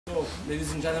So,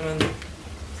 ladies and gentlemen,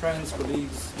 friends,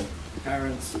 colleagues,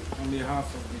 parents, on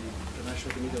behalf of the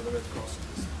International Committee of the Red Cross,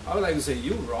 I would like to say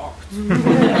you rocked.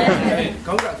 Hey,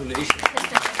 congratulations.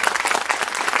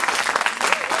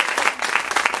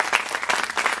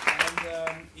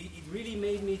 And it really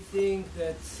made me think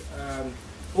that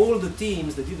all the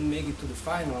teams that didn't make it to the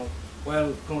final,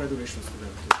 well, congratulations to them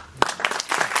too.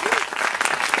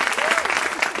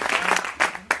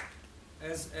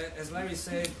 As Larry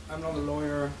said, I'm not a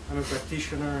lawyer, I'm a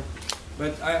practitioner,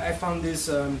 but I found this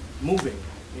moving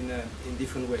in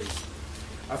different ways.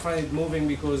 I find it moving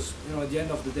because, you know, at the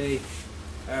end of the day,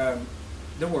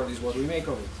 the world is what we make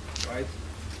of it, right?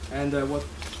 And what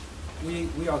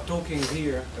we are talking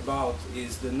here about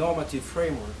is the normative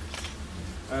framework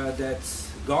that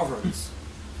governs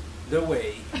the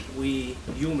way we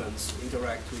humans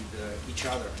interact with each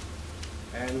other,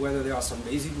 and whether there are some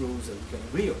basic rules that we can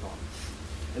agree upon.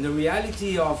 And the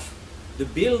reality of the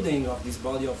building of this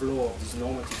body of law, of this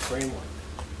normative framework,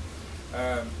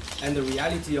 and the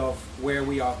reality of where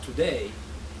we are today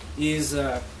is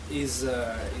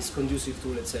conducive to,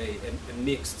 let's say, a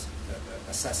mixed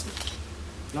assessment.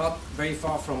 Not very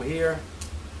far from here,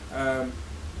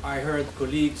 I heard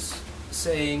colleagues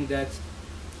saying that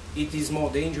it is more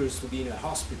dangerous to be in a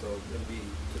hospital than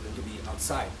to be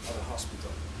outside of a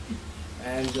hospital.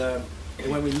 And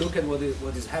when we look at what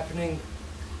is happening,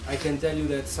 I can tell you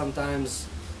that sometimes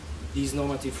these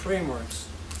normative frameworks,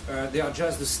 they are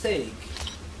just the stake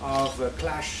of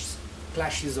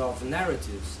clashes of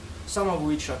narratives, some of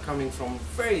which are coming from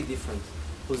very different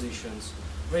positions,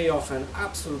 very often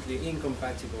absolutely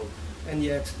incompatible, and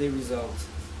yet they result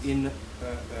in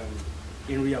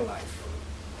real life.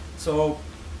 So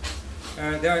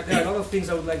there are a lot of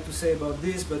things I would like to say about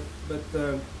this, but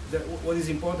what is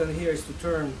important here is to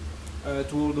turn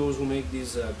to all those who make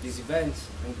this event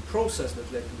and the process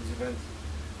that led to this event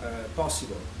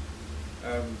possible.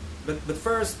 But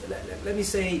first, let me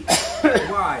say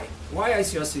why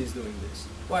ICRC is doing this.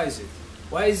 Why is it?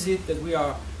 Why is it that we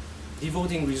are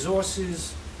devoting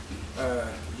resources,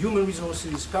 human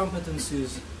resources,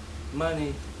 competencies,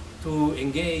 money to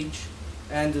engage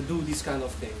and do this kind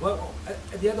of thing? Well,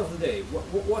 at the end of the day,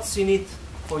 what's in it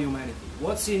for humanity?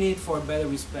 What's in it for better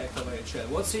respect of IHL?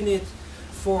 What's in it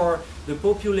for the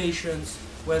populations,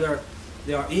 whether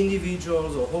they are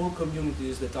individuals or whole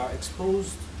communities that are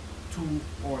exposed to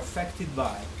or affected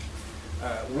by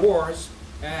wars,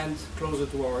 and closer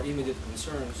to our immediate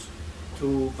concerns,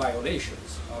 to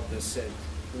violations of the said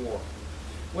war?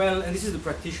 Well, and this is the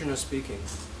practitioner speaking,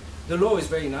 the law is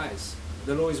very nice,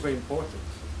 the law is very important,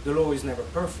 the law is never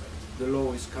perfect, the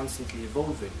law is constantly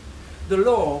evolving. The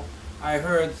law, I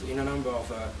heard in a number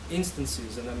of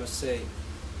instances, and I must say,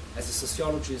 as a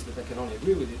sociologist, that I can only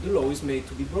agree with it, the law is made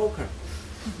to be broken.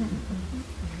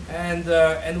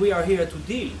 And we are here to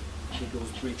deal with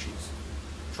those breaches,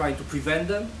 try to prevent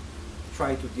them,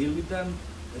 try to deal with them,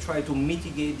 and try to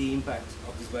mitigate the impact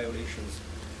of these violations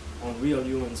on real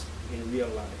humans in real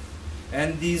life.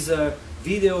 And this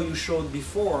video you showed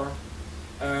before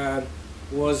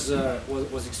was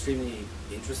extremely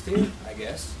interesting, I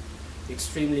guess,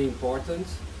 extremely important.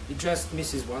 It just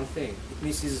misses one thing. It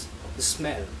misses the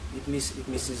smell, it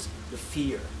misses the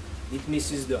fear, it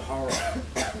misses the horror.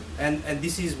 And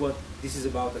this is what this is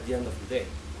about at the end of the day.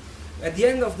 At the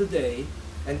end of the day,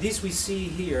 and this we see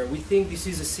here, we think this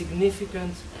is a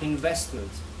significant investment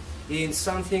in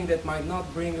something that might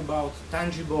not bring about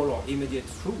tangible or immediate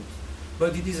fruit,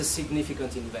 but it is a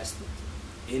significant investment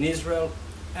in Israel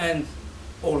and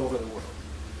all over the world.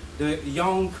 The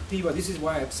young people, this is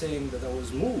why I'm saying that I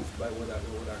was moved by what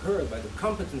I heard, by the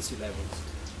competency levels.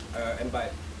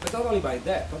 But not only by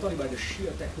that, not only by the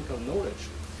sheer technical knowledge,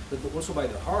 but also by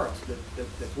the heart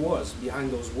that was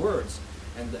behind those words,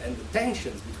 and the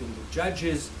tensions between the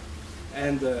judges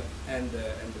and the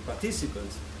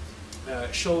participants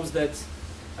shows that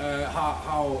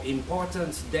how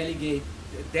important, delicate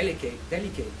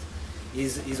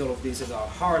is all of this, and how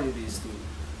hard it is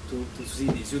to see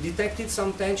this. You detected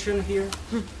some tension here?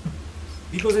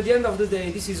 Because at the end of the day,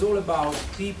 this is all about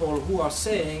people who are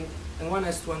saying, and one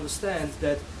has to understand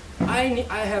that I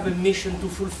have a mission to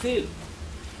fulfill.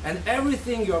 And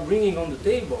everything you are bringing on the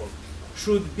table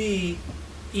should be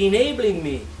enabling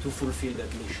me to fulfill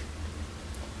that mission.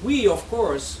 We, of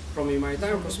course, from a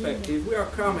humanitarian perspective, we are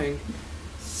coming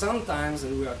sometimes,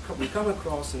 and we come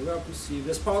across and we are perceived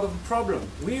as part of the problem.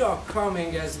 We are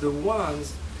coming as the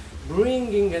ones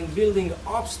bringing and building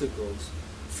obstacles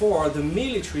for the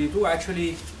military to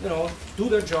actually, do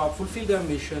their job, fulfill their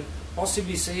mission,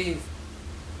 possibly save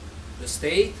the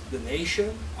state, the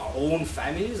nation, our own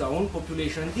families, our own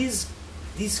population. And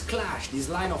this clash, this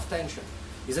line of tension,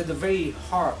 is at the very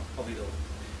heart of it all.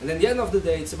 And at the end of the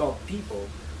day, it's about people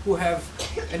who have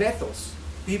an ethos,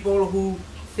 people who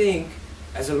think,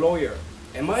 as a lawyer,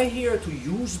 am I here to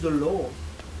use the law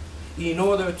in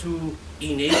order to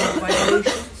enable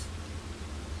violations?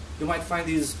 You might find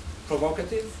this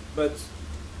provocative, but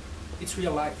it's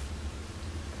real life.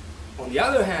 On the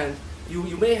other hand,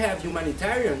 you may have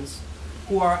humanitarians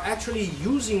who are actually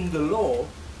using the law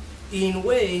in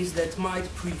ways that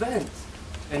might prevent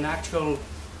an actual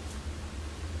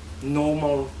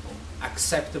normal,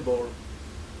 acceptable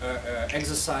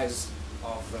exercise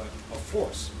of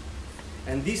force.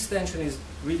 And this tension is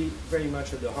really very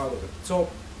much at the heart of it. So,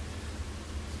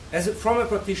 from a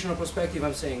practitioner perspective,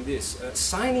 I'm saying this.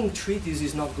 Signing treaties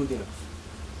is not good enough.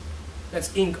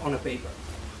 That's ink on a paper.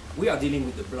 We are dealing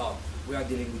with the blood. We are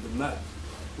dealing with the mud.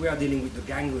 We are dealing with the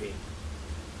gangrene.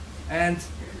 And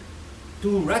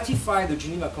to ratify the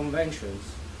Geneva Conventions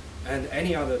and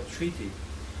any other treaty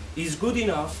is good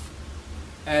enough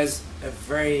as a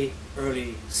very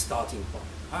early starting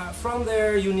point. From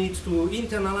there, you need to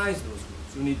internalize those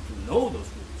rules. You need to know those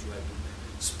rules. You have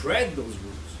to spread those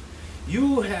rules.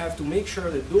 You have to make sure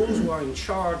that those who are in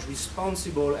charge,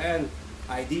 responsible, and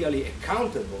ideally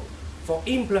accountable for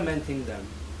implementing them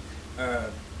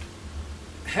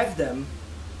have them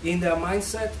in their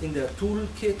mindset, in their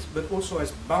toolkit, but also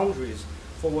as boundaries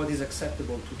for what is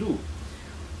acceptable to do.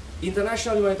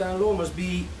 International humanitarian law must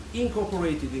be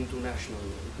incorporated into national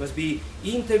law. It must be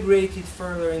integrated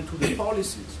further into the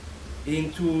policies,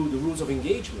 into the rules of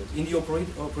engagement, in the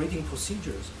operating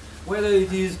procedures, whether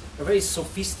it is a very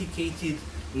sophisticated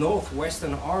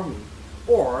Northwestern army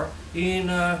or in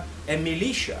a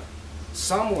militia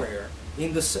somewhere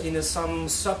in some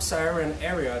sub-Saharan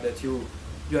area that you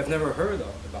have never heard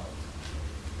about.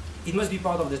 It must be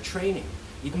part of the training.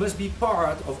 It must be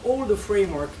part of all the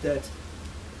framework that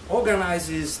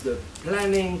organizes the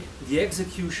planning, the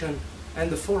execution, and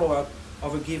the follow-up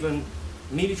of a given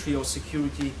military or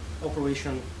security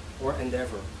operation or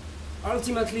endeavor.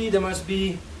 Ultimately, there must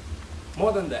be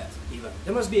more than that, even.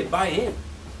 There must be a buy-in.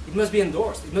 It must be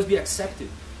endorsed. It must be accepted.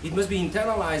 It must be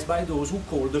internalized by those who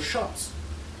call the shots.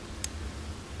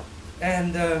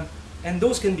 And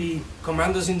those can be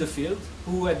commanders in the field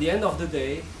who, at the end of the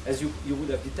day, as you would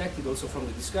have detected also from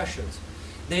the discussions,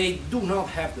 they do not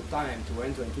have the time to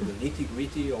enter into the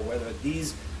nitty-gritty or whether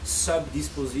this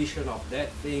sub-disposition of that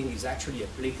thing is actually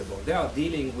applicable. They are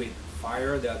dealing with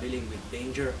fire, they are dealing with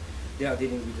danger, they are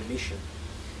dealing with the mission.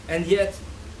 And yet,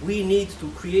 we need to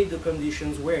create the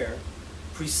conditions where,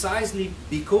 precisely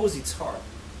because it's hard,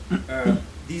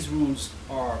 these rules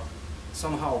are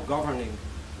somehow governing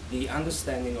the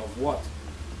understanding of what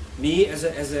me as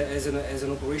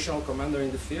an operational commander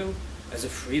in the field, as a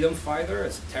freedom fighter,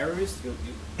 as a terrorist,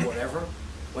 whatever,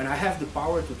 when I have the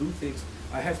power to do things,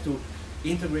 I have to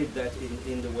integrate that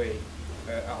in the way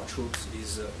our troops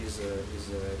is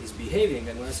behaving.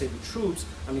 And when I say the troops,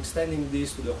 I'm extending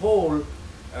this to the whole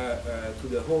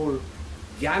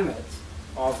gamut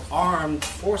of armed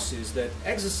forces that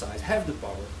have the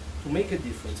power to make a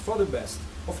difference for the best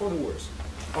or for the worst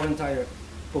of entire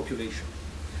population.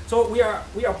 So we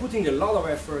are putting a lot of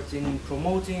effort in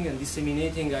promoting and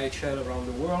disseminating IHL around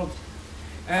the world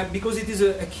because it is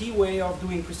a key way of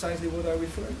doing precisely what I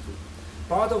referred to.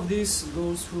 Part of this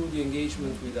goes through the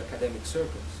engagement with academic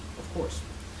circles, of course.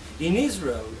 In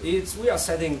Israel, we are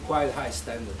setting quite high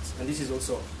standards, and this is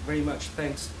also very much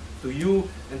thanks to you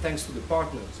and thanks to the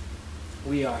partners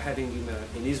we are having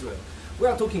in Israel. We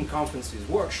are talking conferences,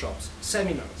 workshops,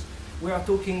 seminars. We are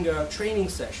talking training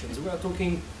sessions. We are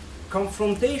talking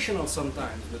confrontational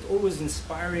sometimes, but always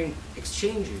inspiring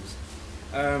exchanges.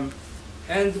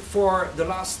 And for the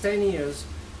last 10 years,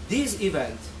 this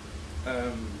event,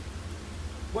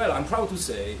 well, I'm proud to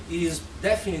say, is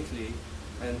definitely,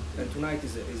 and tonight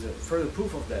is a further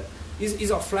proof of that, is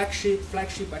our flagship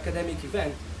academic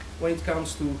event when it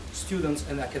comes to students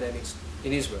and academics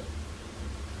in Israel.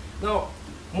 Now,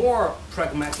 more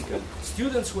pragmatically,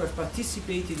 students who have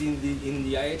participated in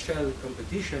the IHL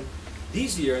competition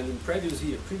this year and in previous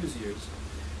years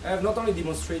have not only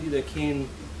demonstrated a keen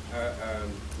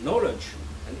knowledge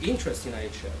and interest in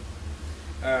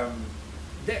IHL,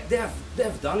 they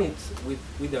have done it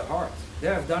with their heart. They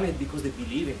have done it because they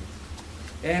believe in it.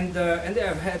 And they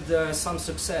have had some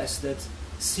success that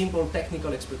simple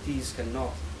technical expertise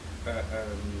cannot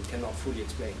fully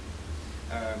explain.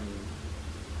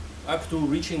 Up to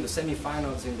reaching the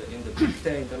semi-finals in the Big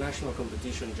Ten international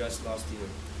competition just last year.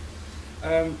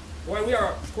 While we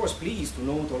are, of course, pleased to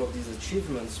note all of these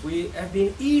achievements, we have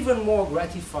been even more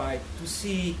gratified to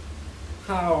see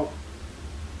how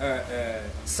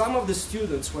some of the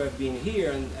students who have been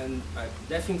here, and I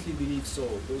definitely believe so,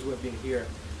 those who have been here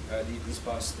these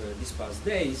past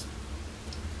days,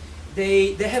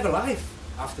 they have a life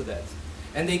after that.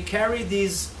 And they carry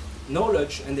this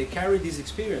knowledge and they carry this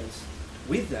experience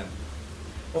with them.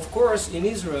 Of course, in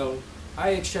Israel,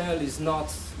 IHL is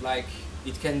not like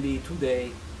it can be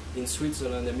today in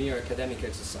Switzerland, a mere academic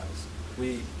exercise.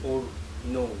 We all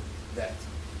know that.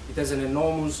 It has an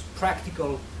enormous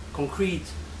practical, concrete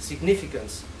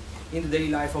significance in the daily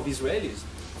life of Israelis,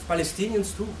 of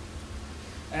Palestinians too,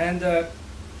 and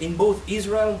in both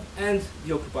Israel and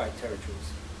the occupied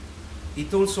territories.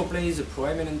 It also plays a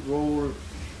prominent role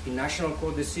in national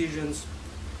court decisions,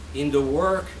 in the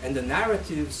work and the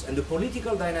narratives and the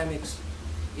political dynamics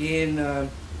in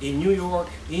New York,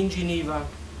 in Geneva,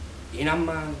 in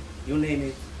Amman, you name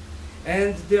it.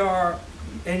 And they are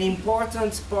an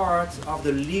important part of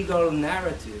the legal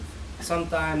narrative,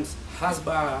 sometimes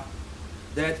hasbara,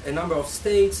 that a number of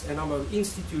states, a number of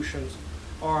institutions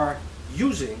are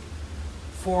using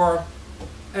for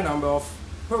a number of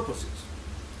purposes.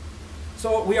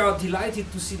 So we are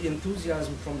delighted to see the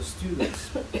enthusiasm from the students,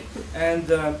 and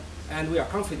we are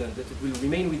confident that it will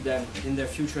remain with them in their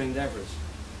future endeavors.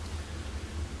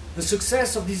 The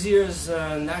success of this year's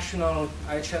national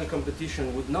IHL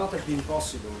competition would not have been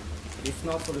possible if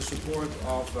not for the support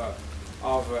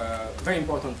of very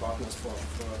important partners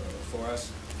for us,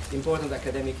 important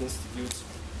academic institutes,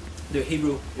 the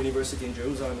Hebrew University in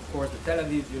Jerusalem, of course, the Tel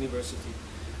Aviv University,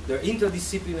 the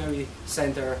Interdisciplinary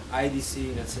Center, IDC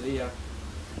in Herzliya,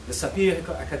 the Sapir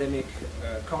Academic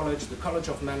College, the College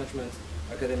of Management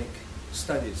Academic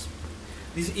Studies.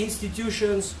 These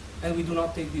institutions, and we do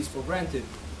not take this for granted,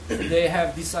 they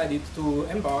have decided to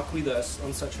embark with us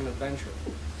on such an adventure.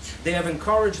 They have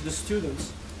encouraged the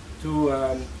students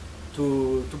to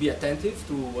be attentive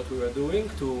to what we were doing,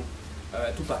 to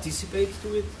participate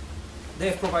to it. They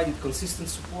have provided consistent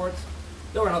support.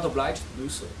 They were not obliged to do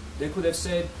so. They could have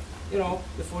said, you know,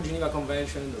 the 4 Geneva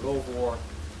Convention, the law of war,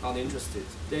 not interested.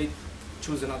 They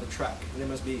choose another track, and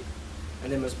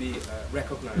they must be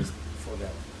recognized for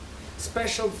that.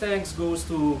 Special thanks goes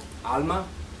to ALMA,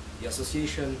 the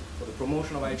Association for the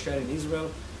Promotion of IHL in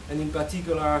Israel, and in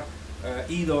particular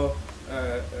Ido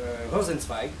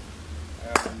Rosenzweig,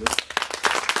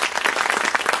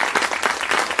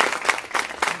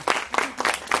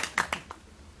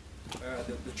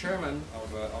 the chairman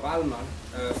of ALMA,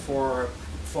 for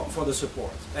the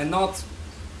support, and not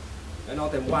a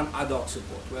one ad hoc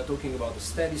support. We are talking about a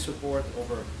steady support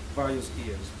over various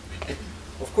years.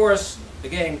 Of course,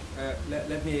 again,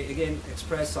 let me again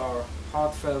express our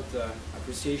heartfelt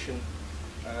appreciation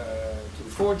to the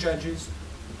 4 judges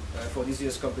for this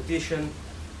year's competition,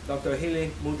 Dr.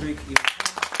 Hili Mudrik,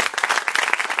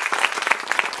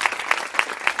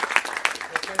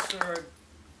 Professor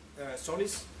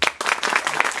Solis,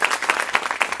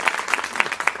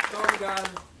 Tom Gall,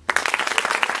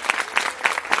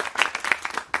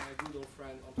 my good old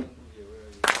friend Antoine Bouvier, where are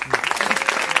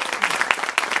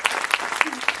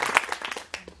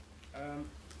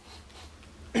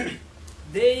you?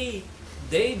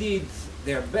 They did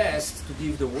their best to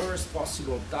give the worst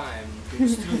possible time to the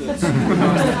students in the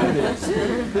past few days.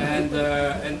 And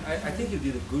I think you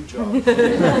did a good job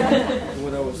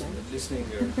when I was listening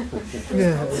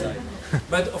outside.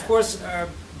 But of course,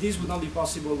 this would not be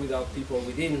possible without people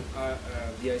within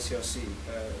the ICRC.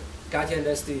 Katya and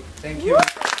Esti, thank you.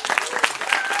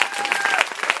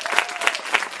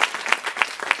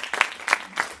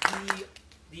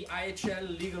 The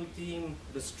IHL legal team,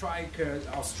 the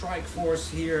our strike force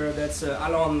here, that's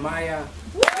Alon, Maya.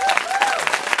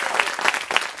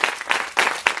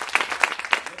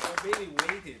 I really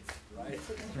waited, right?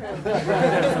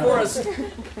 And of course,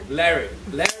 Larry.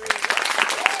 And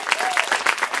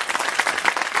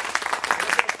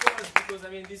of course, because I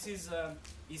mean, this is,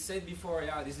 he said before,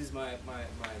 yeah, this is my how do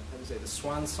you say, the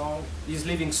swan song. He's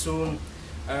leaving soon.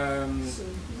 Yeah,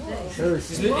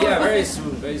 very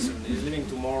soon, very soon. He's leaving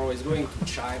tomorrow. He's going to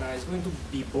China. He's going to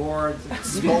be bored,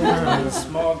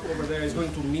 smog over there. He's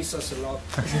going to miss us a lot.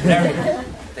 Larry,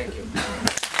 thank you.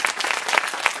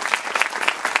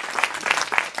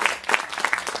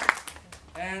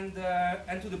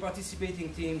 And to the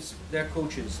participating teams, their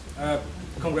coaches,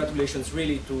 congratulations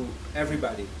really to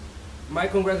everybody. My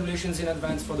congratulations in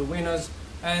advance for the winners,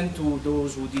 and to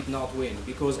those who did not win,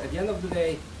 because at the end of the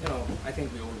day, you know, I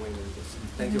think we all win in this.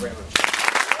 Thank you very much.